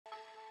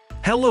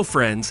Hello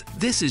friends,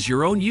 this is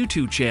your own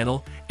YouTube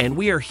channel, and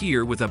we are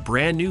here with a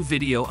brand new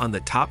video on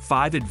the top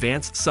 5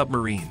 advanced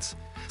submarines.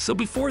 So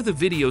before the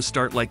videos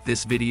start, like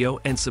this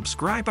video and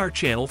subscribe our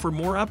channel for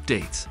more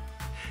updates.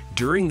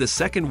 During the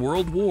Second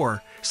World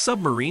War,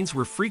 submarines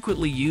were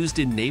frequently used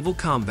in naval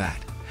combat.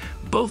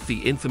 Both the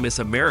infamous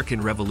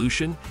American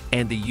Revolution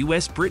and the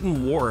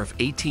US-Britain War of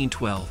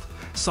 1812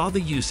 saw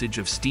the usage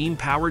of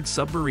steam-powered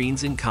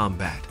submarines in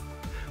combat.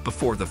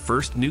 Before the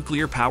first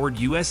nuclear-powered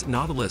U.S.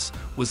 Nautilus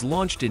was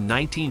launched in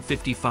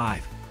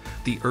 1955,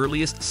 the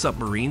earliest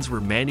submarines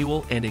were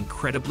manual and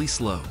incredibly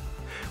slow,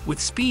 with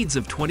speeds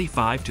of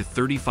 25 to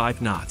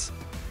 35 knots.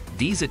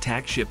 These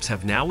attack ships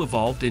have now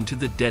evolved into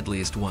the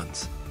deadliest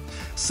ones.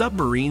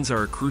 Submarines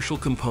are a crucial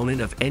component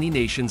of any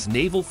nation's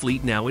naval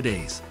fleet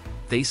nowadays.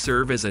 They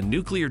serve as a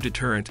nuclear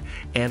deterrent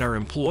and are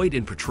employed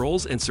in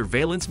patrols and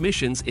surveillance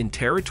missions in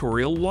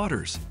territorial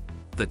waters.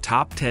 The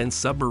top 10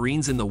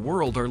 submarines in the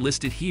world are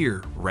listed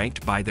here,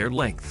 ranked by their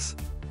lengths.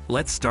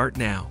 Let's start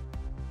now.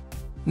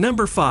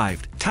 Number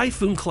 5.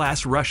 Typhoon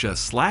Class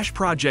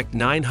Russia/Project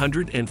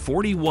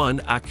 941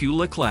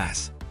 Akula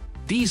Class.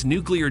 These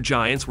nuclear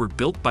giants were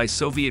built by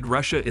Soviet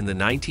Russia in the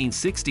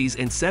 1960s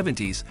and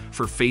 70s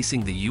for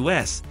facing the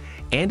US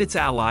and its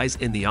allies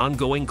in the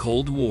ongoing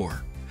Cold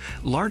War.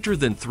 Larger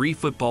than 3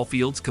 football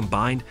fields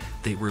combined,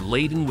 they were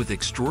laden with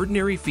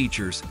extraordinary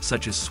features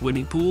such as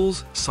swimming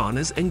pools,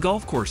 saunas, and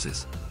golf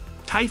courses.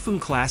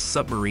 Typhoon-class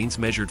submarines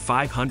measured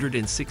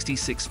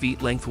 566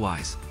 feet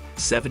lengthwise,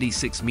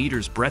 76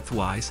 meters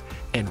breadthwise,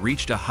 and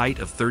reached a height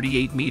of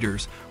 38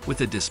 meters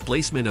with a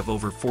displacement of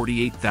over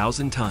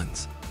 48,000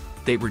 tons.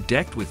 They were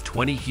decked with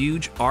 20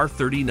 huge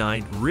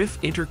R-39 RIF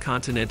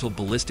intercontinental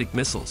ballistic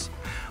missiles,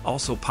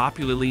 also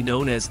popularly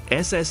known as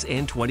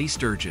SSN-20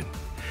 Sturgeon.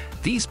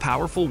 These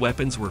powerful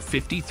weapons were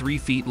 53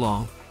 feet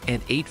long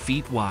and 8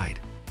 feet wide.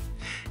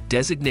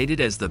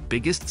 Designated as the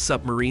biggest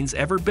submarines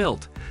ever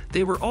built,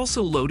 they were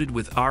also loaded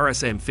with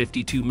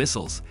RSM-52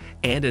 missiles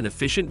and an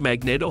efficient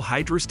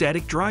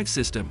magneto-hydrostatic drive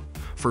system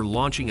for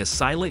launching a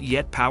silent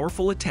yet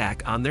powerful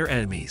attack on their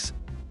enemies.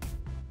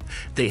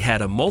 They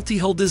had a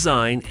multi-hull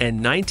design and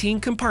 19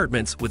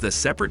 compartments with a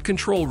separate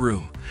control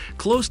room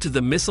close to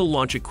the missile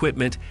launch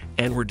equipment,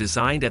 and were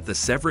designed at the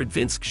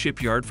Severodvinsk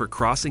shipyard for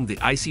crossing the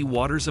icy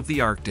waters of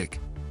the Arctic.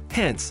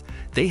 Hence,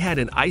 they had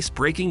an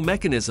ice-breaking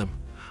mechanism,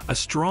 a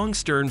strong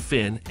stern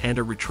fin, and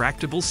a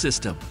retractable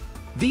system.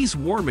 These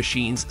war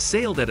machines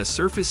sailed at a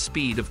surface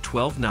speed of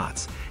 12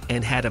 knots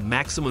and had a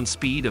maximum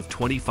speed of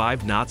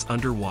 25 knots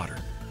underwater.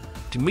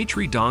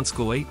 Dmitry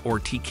Donskoy, or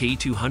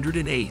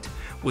TK-208,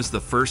 was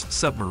the first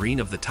submarine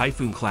of the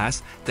Typhoon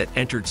class that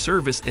entered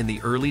service in the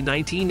early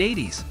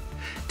 1980s.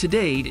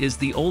 Today, it is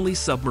the only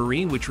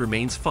submarine which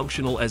remains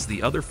functional, as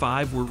the other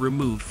 5 were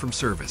removed from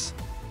service.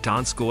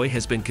 Donskoy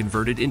has been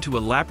converted into a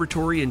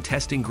laboratory and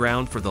testing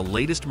ground for the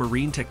latest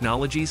marine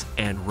technologies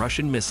and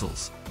Russian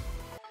missiles.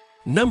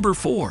 Number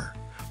 4.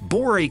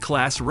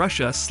 Borei-Class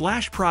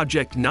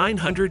Russia/Project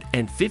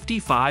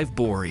 955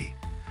 Borei.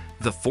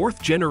 The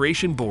 4th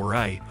generation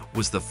Borei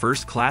was the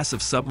first class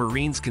of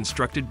submarines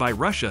constructed by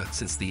Russia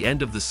since the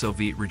end of the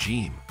Soviet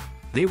regime.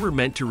 They were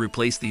meant to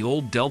replace the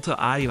old Delta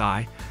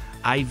II,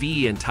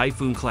 IV, and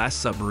Typhoon-class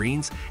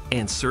submarines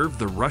and serve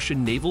the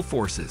Russian naval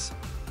forces.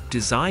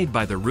 Designed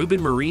by the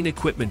Rubin Marine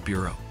Equipment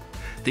Bureau,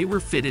 they were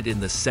fitted in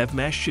the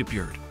Sevmash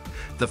shipyard.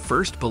 The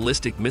first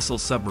ballistic missile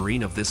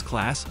submarine of this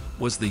class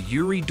was the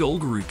Yuri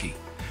Dolgoruki,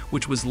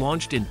 which was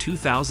launched in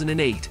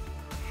 2008.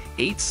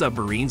 8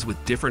 submarines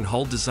with different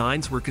hull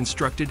designs were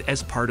constructed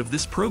as part of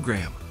this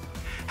program.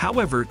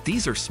 However,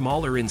 these are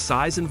smaller in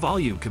size and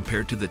volume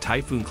compared to the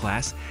Typhoon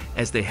class,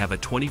 as they have a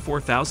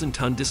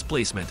 24,000-ton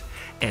displacement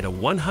and a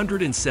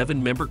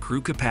 107-member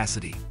crew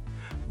capacity.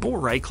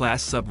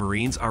 Borei-class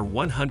submarines are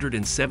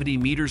 170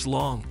 meters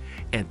long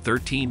and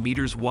 13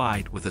 meters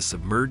wide with a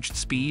submerged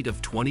speed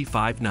of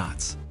 25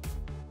 knots.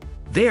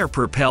 They are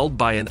propelled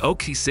by an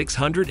OKI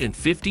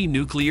 650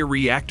 nuclear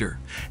reactor,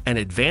 an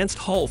advanced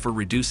hull for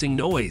reducing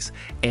noise,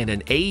 and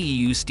an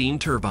AEU steam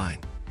turbine.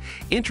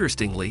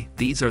 Interestingly,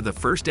 these are the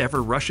first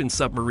ever Russian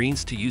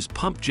submarines to use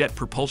pump jet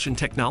propulsion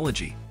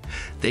technology.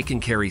 They can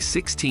carry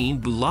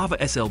 16 Bulava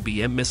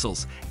SLBM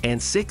missiles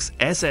and 6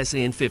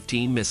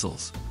 SSN-15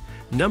 missiles.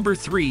 Number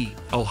 3.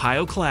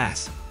 Ohio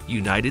Class,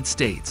 United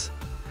States.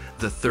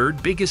 The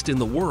 3rd biggest in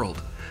the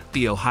world,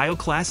 the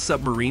Ohio-class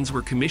submarines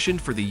were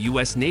commissioned for the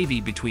U.S.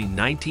 Navy between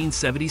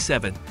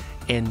 1977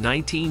 and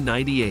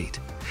 1998.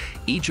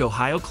 Each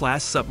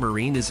Ohio-class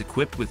submarine is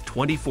equipped with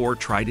 24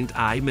 Trident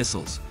I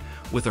missiles,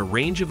 with a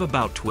range of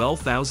about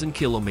 12,000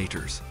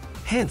 kilometers.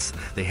 Hence,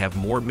 they have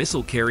more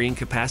missile carrying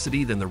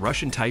capacity than the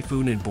Russian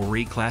Typhoon and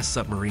Borei-class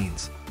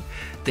submarines.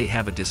 They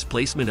have a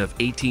displacement of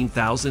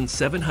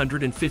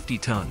 18,750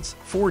 tons,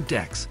 4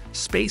 decks,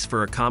 space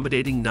for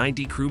accommodating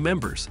 90 crew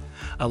members,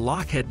 a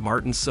Lockheed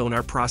Martin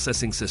sonar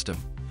processing system,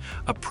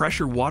 a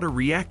pressure water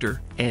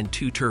reactor, and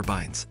 2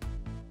 turbines.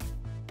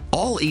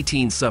 All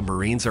 18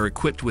 submarines are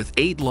equipped with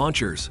 8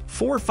 launchers,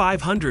 4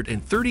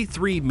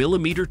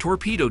 533mm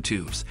torpedo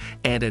tubes,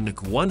 and a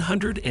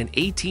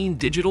 118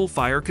 digital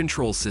fire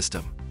control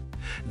system.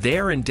 They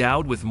are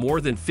endowed with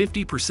more than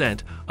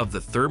 50% of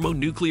the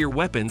thermonuclear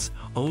weapons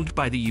owned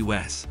by the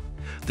U.S.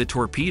 The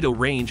torpedo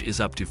range is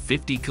up to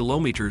 50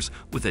 kilometers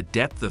with a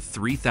depth of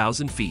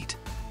 3,000 feet.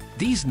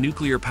 These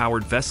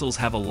nuclear-powered vessels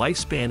have a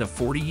lifespan of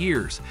 40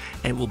 years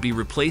and will be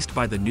replaced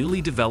by the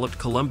newly developed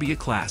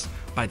Columbia-class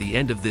by the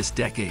end of this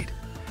decade.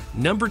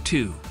 Number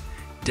 2.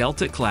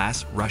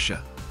 Delta-class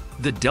Russia.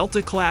 The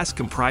Delta-class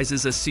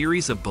comprises a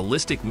series of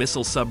ballistic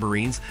missile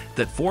submarines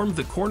that formed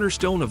the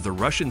cornerstone of the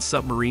Russian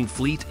submarine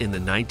fleet in the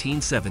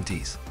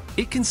 1970s.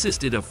 It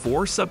consisted of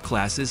 4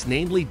 subclasses,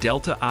 namely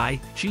Delta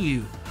I,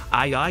 Chu,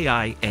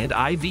 III, and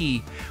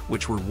IV,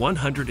 which were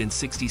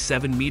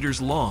 167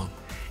 meters long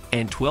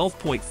and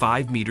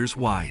 12.5 meters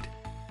wide.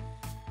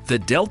 The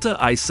Delta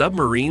I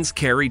submarines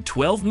carried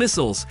 12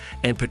 missiles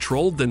and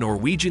patrolled the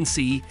Norwegian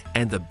Sea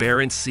and the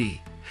Barents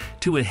Sea.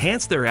 To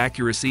enhance their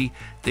accuracy,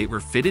 they were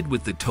fitted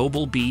with the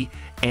Tobel B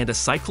and a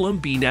Cyclone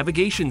B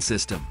navigation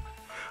system.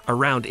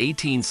 Around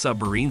 18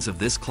 submarines of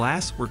this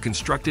class were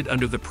constructed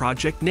under the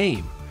project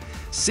name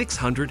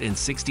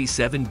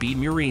 667B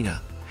Murena.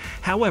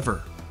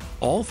 However,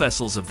 all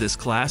vessels of this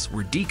class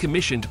were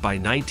decommissioned by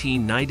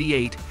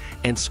 1998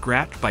 and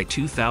scrapped by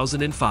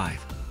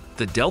 2005.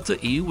 The Delta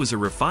E was a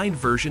refined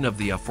version of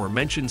the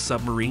aforementioned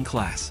submarine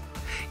class.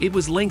 It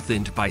was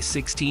lengthened by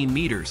 16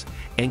 meters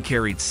and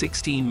carried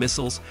 16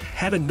 missiles,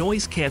 had a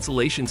noise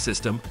cancellation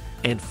system,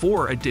 and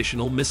 4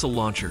 additional missile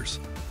launchers.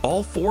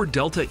 All 4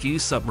 Delta E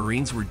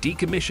submarines were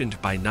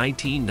decommissioned by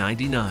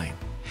 1999.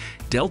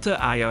 Delta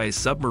II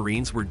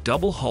submarines were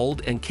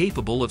double-hulled and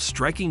capable of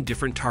striking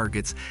different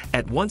targets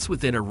at once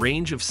within a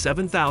range of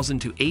 7,000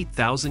 to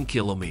 8,000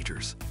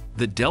 kilometers.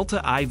 The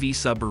Delta IV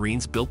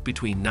submarines built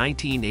between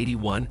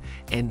 1981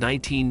 and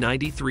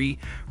 1993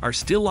 are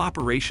still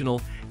operational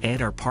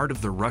and are part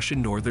of the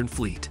Russian Northern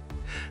Fleet.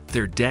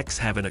 Their decks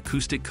have an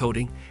acoustic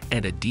coating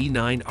and a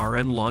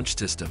D9RN launch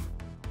system.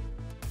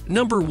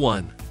 Number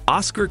 1.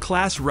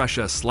 Oscar-class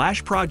Russia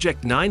 /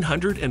 Project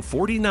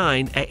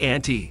 949 at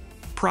Antey.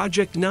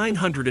 Project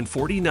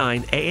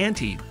 949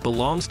 Antey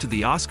belongs to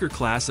the Oscar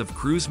class of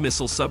cruise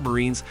missile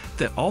submarines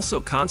that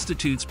also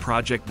constitutes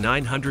Project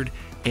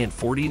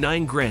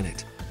 949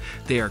 Granite.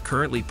 They are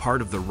currently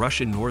part of the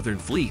Russian Northern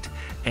Fleet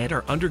and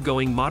are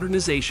undergoing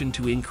modernization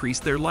to increase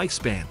their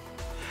lifespan.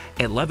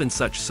 11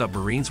 such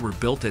submarines were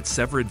built at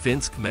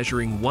Severodvinsk,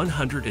 measuring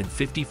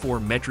 154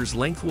 meters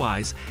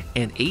lengthwise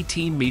and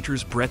 18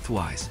 meters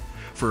breadthwise,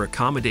 for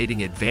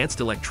accommodating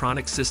advanced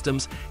electronic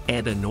systems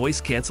and a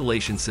noise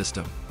cancellation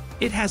system.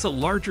 It has a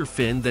larger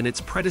fin than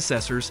its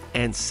predecessors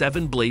and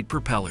 7-blade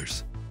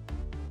propellers.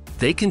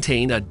 They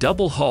contain a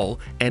double hull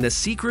and a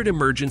secret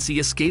emergency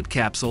escape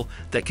capsule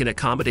that can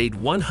accommodate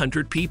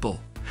 100 people.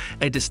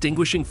 A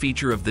distinguishing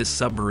feature of this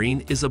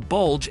submarine is a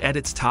bulge at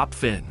its top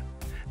fin.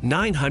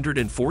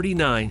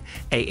 949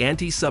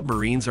 Antey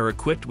submarines are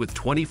equipped with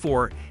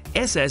 24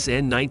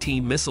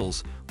 SSN-19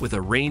 missiles with a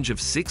range of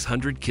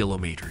 600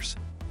 kilometers.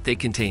 They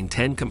contain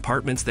 10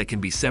 compartments that can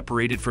be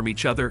separated from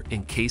each other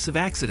in case of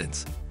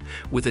accidents.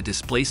 With a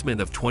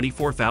displacement of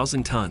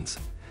 24,000 tons,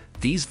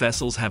 these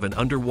vessels have an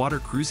underwater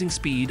cruising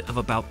speed of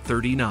about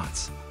 30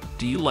 knots.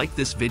 Do you like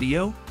this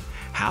video?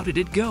 How did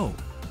it go?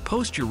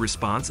 Post your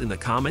response in the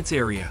comments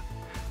area.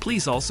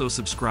 Please also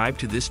subscribe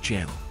to this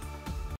channel.